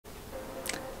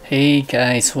Hey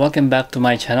guys, welcome back to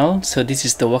my channel. So this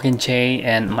is the WalkingJ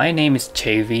and my name is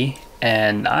JV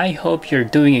and I hope you're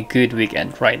doing a good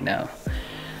weekend right now.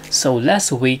 So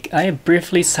last week I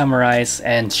briefly summarized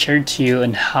and shared to you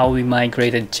on how we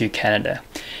migrated to Canada.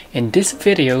 In this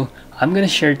video, I'm gonna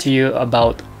share to you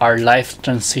about our life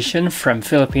transition from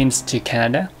Philippines to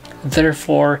Canada.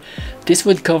 Therefore, this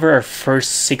would cover our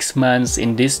first 6 months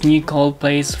in this new cold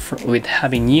place with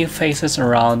having new faces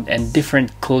around and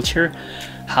different culture.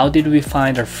 How did we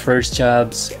find our first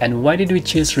jobs and why did we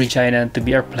choose Regina to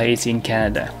be our place in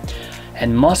Canada?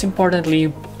 And most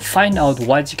importantly, find out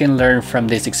what you can learn from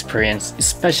this experience,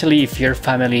 especially if your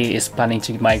family is planning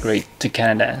to migrate to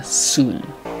Canada soon.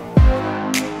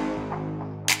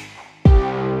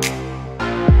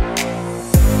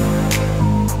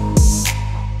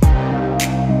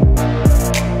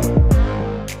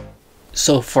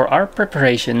 So for our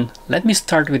preparation, let me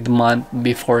start with the month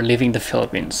before leaving the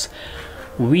Philippines.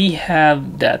 We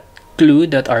have that clue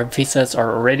that our visas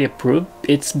are already approved.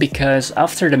 It's because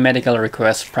after the medical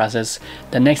request process,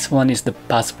 the next one is the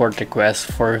passport request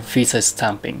for visa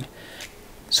stamping.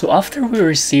 So after we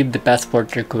receive the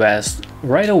passport request,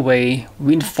 right away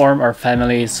we inform our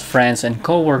families, friends, and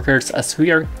co-workers as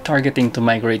we are targeting to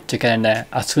migrate to Canada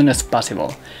as soon as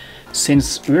possible.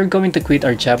 Since we're going to quit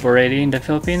our job already in the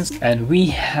Philippines and we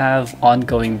have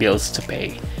ongoing bills to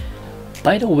pay.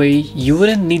 By the way, you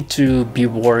wouldn't need to be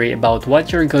worried about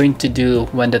what you're going to do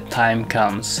when the time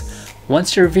comes.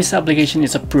 Once your visa application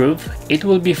is approved, it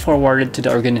will be forwarded to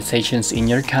the organizations in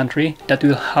your country that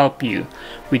will help you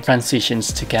with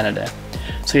transitions to Canada.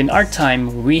 So in our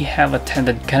time, we have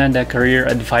attended Canada Career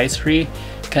Advisory,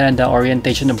 Canada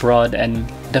Orientation Abroad, and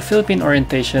the Philippine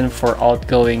Orientation for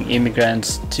outgoing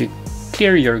immigrants to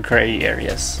clear your gray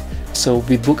areas. So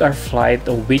we booked our flight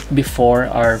a week before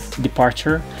our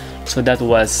departure. So that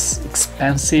was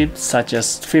expensive, such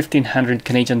as 1,500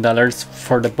 Canadian dollars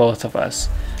for the both of us.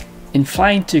 In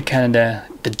flying to Canada,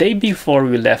 the day before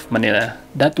we left Manila,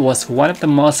 that was one of the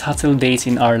most hassle days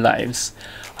in our lives.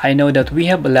 I know that we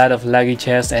have a lot of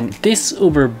luggages and this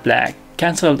Uber Black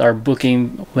canceled our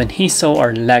booking when he saw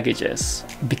our luggages.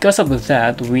 Because of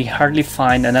that, we hardly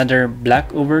find another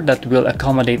black Uber that will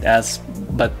accommodate us,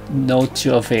 but no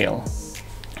to avail.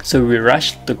 So we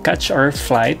rushed to catch our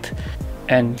flight.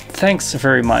 And thanks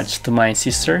very much to my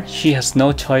sister. She has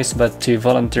no choice but to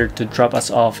volunteer to drop us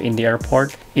off in the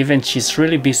airport, even she's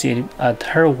really busy at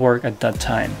her work at that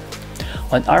time.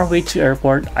 On our way to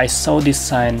airport, I saw this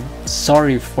sign,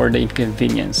 "Sorry for the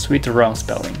inconvenience," with the wrong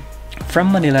spelling.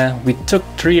 From Manila, we took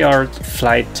 3-hour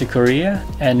flight to Korea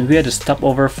and we had a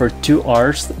stopover for 2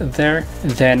 hours there.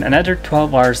 Then another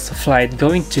 12 hours flight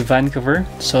going to Vancouver.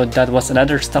 So that was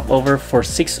another stopover for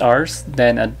 6 hours.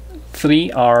 Then a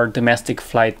 3-hour domestic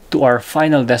flight to our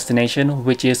final destination,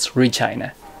 which is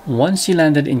Regina. Once you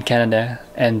landed in Canada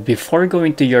and before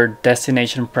going to your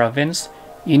destination province,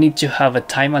 you need to have a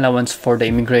time allowance for the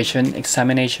immigration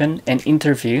examination and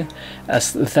interview,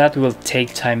 as that will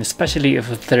take time, especially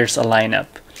if there's a lineup.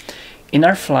 In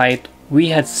our flight, we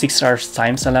had 6 hours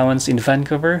times allowance in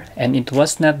Vancouver and it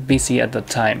was not busy at the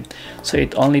time, so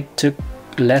it only took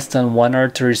less than 1 hour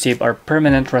to receive our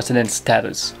permanent resident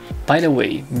status. By the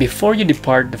way, before you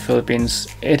depart the Philippines,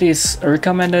 it is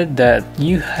recommended that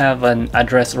you have an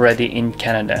address already in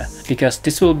Canada because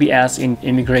this will be asked in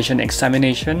immigration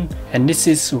examination and this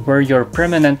is where your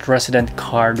permanent resident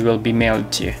card will be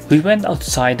mailed to. We went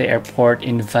outside the airport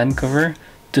in Vancouver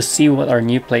to see what our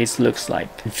new place looks like.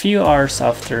 A few hours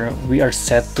after, we are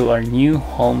set to our new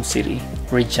home city,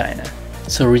 Regina.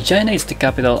 So Regina is the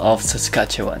capital of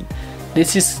Saskatchewan.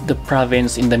 This is the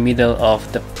province in the middle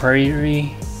of the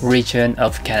prairie region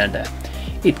of Canada.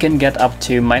 It can get up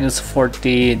to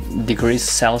 -40 degrees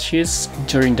Celsius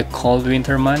during the cold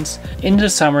winter months. In the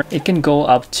summer, it can go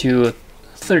up to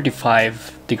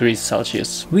 35 degrees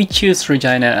Celsius. We choose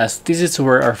Regina as this is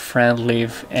where our friend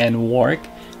live and work,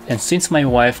 and since my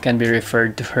wife can be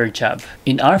referred to her job.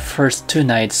 In our first 2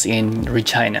 nights in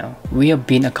Regina, we have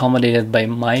been accommodated by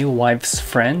my wife's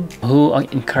friend who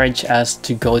encouraged us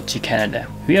to go to Canada.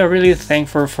 We are really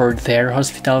thankful for their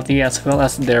hospitality as well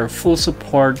as their full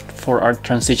support for our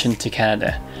transition to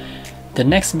Canada. The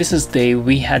next business day,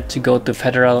 we had to go to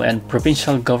federal and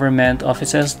provincial government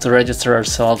offices to register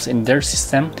ourselves in their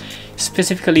system,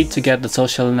 specifically to get the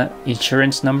social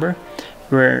insurance number,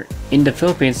 where in the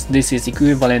Philippines this is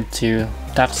equivalent to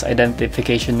tax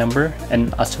identification number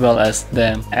and as well as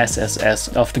the SSS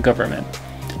of the government.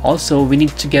 Also, we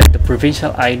need to get the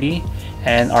provincial ID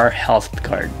and our health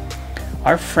card.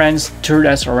 Our friends toured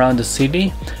us around the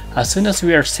city. As soon as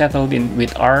we are settled in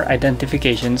with our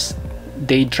identifications,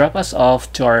 they drop us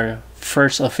off to our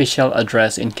first official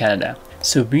address in Canada.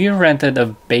 So we rented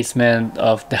a basement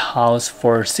of the house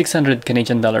for 600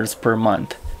 Canadian dollars per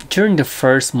month. During the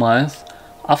first month,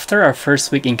 after our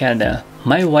first week in Canada,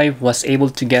 my wife was able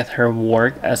to get her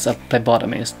work as a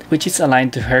phlebotomist, which is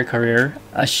aligned to her career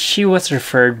as she was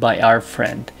referred by our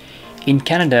friend. In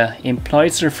Canada,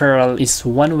 employees referral is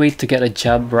one way to get a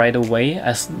job right away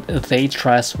as they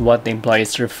trust what the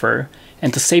employees refer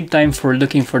and to save time for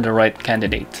looking for the right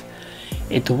candidate.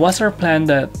 It was our plan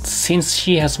that since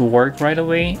she has work right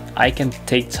away, I can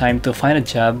take time to find a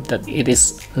job that it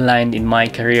is aligned in my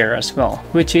career as well,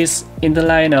 which is in the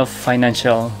line of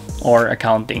financial or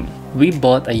accounting. We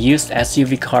bought a used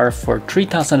SUV car for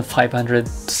 $3,500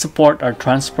 to support our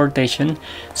transportation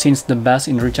since the bus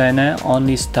in Regina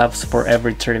only stops for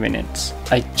every 30 minutes.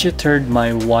 I tutored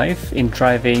my wife in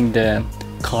driving the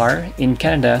car in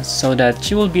Canada so that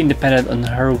she will be independent on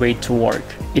her way to work.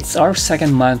 It's our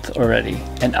second month already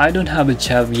and I don't have a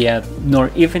job yet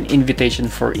nor even invitation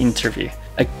for interview.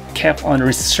 I kept on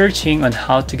researching on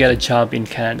how to get a job in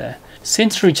Canada.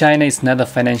 Since Regina is not a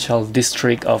financial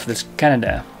district of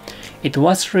Canada, it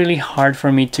was really hard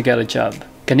for me to get a job.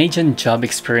 Canadian job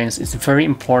experience is very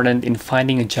important in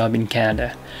finding a job in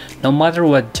Canada, no matter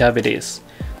what job it is.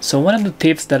 So one of the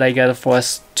tips that I got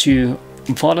was to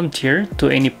volunteer to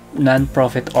any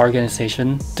non-profit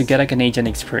organization to get a Canadian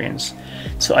experience.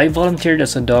 So I volunteered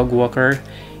as a dog walker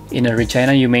in a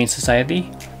Regina Humane Society,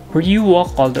 where you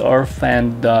walk all the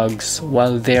orphan dogs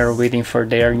while they are waiting for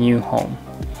their new home.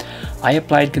 I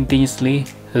applied continuously,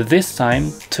 this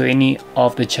time to any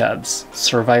of the jobs,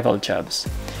 survival jobs.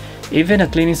 Even a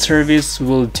cleaning service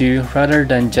will do rather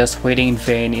than just waiting in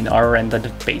vain in our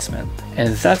rented basement.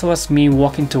 And that was me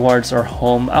walking towards our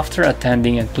home after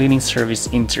attending a cleaning service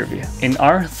interview. In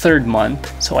our third month,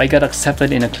 so I got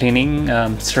accepted in a cleaning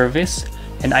service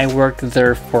and I worked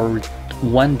there for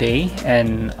 1 day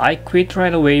and I quit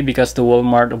right away because the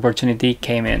Walmart opportunity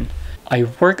came in. I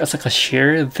work as a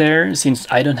cashier there since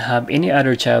I don't have any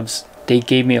other jobs. They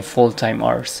gave me a full-time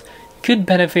hours. Good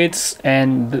benefits,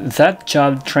 and that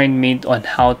job trained me on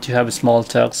how to have small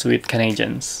talks with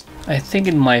Canadians. I think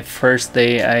in my first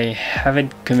day I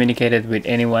haven't communicated with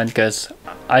anyone because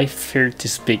I fear to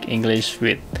speak English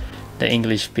with the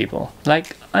English people.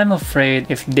 Like, I'm afraid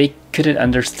if they couldn't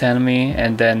understand me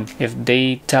and then if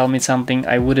they tell me something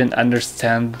I wouldn't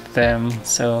understand them.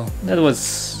 So that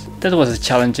was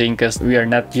challenging because we are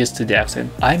not used to the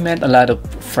accent. I met a lot of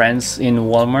friends in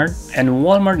Walmart, and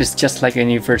Walmart is just like a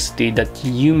university that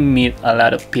you meet a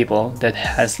lot of people that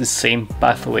has the same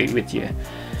pathway with you.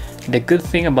 The good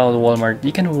thing about Walmart,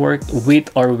 you can work with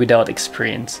or without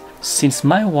experience. Since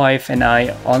my wife and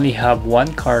I only have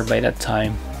one car by that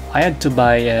time, I had to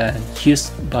buy a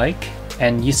used bike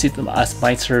and use it as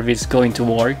my service going to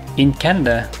work. In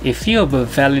Canada, if you have a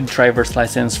valid driver's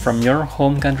license from your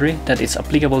home country that is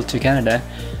applicable to Canada,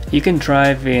 you can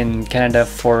drive in Canada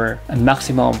for a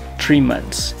maximum of 3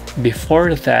 months.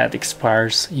 Before that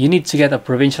expires, you need to get a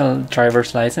provincial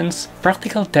driver's license.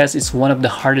 Practical test is one of the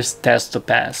hardest tests to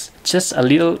pass. Just a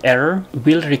little error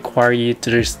will require you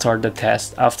to restart the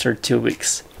test after 2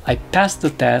 weeks. I passed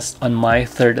the test on my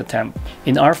third attempt.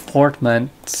 In our fourth month,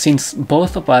 since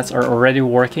both of us are already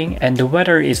working and the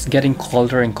weather is getting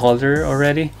colder and colder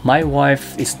already, my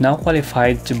wife is now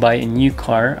qualified to buy a new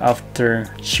car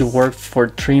after she worked for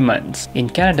 3 months. In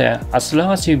Canada, as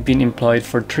long as you've been employed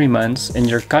for 3 months and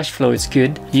your cash flow is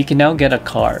good, you can now get a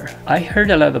car. I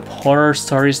heard a lot of horror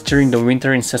stories during the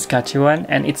winter in Saskatchewan,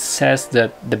 and it says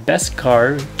that the best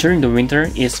car during the winter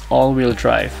is all-wheel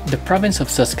drive. The province of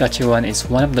Saskatchewan is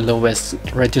one of the lowest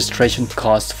registration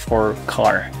costs for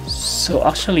car. So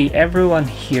actually everyone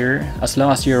here, as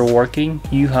long as you're working,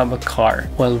 you have a car.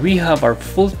 While we have our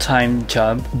full-time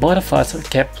job, both of us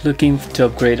kept looking to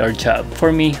upgrade our job.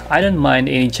 For me, I don't mind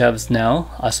any jobs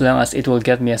now, as long as it will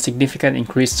get me a significant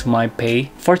increase to my pay.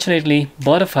 Fortunately,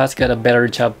 both of us got a better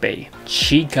job pay.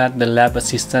 She got the lab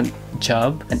assistant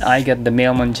job and I got the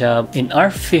mailman job. In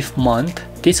our 5th month,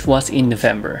 this was in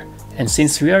November. And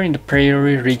since we are in the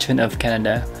prairie region of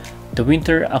Canada, the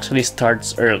winter actually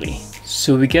starts early.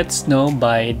 So we get snow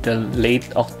by the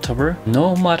late October.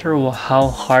 No matter how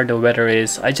hard the weather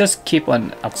is, I just keep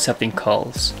on accepting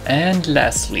calls. And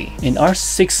lastly, in our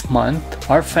 6th month,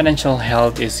 our financial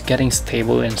health is getting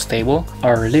stable.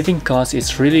 Our living cost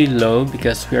is really low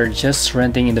because we are just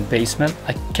renting in the basement.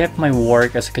 I kept my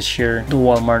work as a cashier to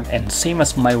Walmart, and same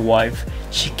as my wife,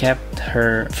 she kept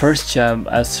her first job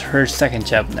as her second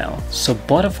job now. So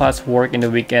both of us work in the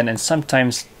weekend and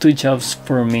sometimes 2 jobs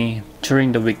for me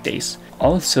during the weekdays.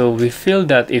 Also, we feel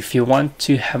that if you want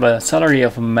to have a salary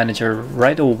of a manager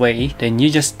right away, then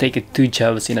you just take 2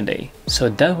 jobs in a day. So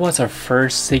that was our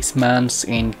first 6 months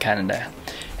in Canada.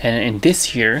 And in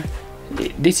this year,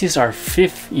 this is our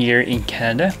 5th year in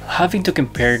Canada. Having to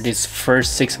compare this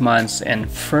first 6 months and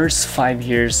first 5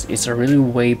 years is a really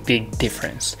way big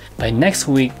difference. By next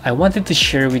week, I wanted to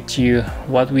share with you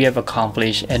what we have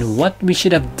accomplished and what we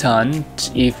should have done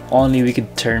if only we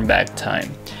could turn back time.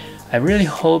 I really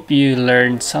hope you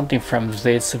learned something from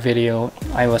this video.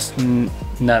 I was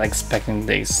not expecting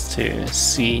this to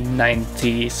see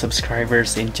 90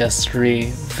 subscribers in just 3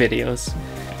 videos.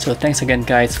 So thanks again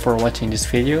guys for watching this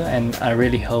video, and I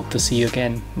really hope to see you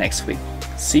again next week.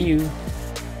 See you!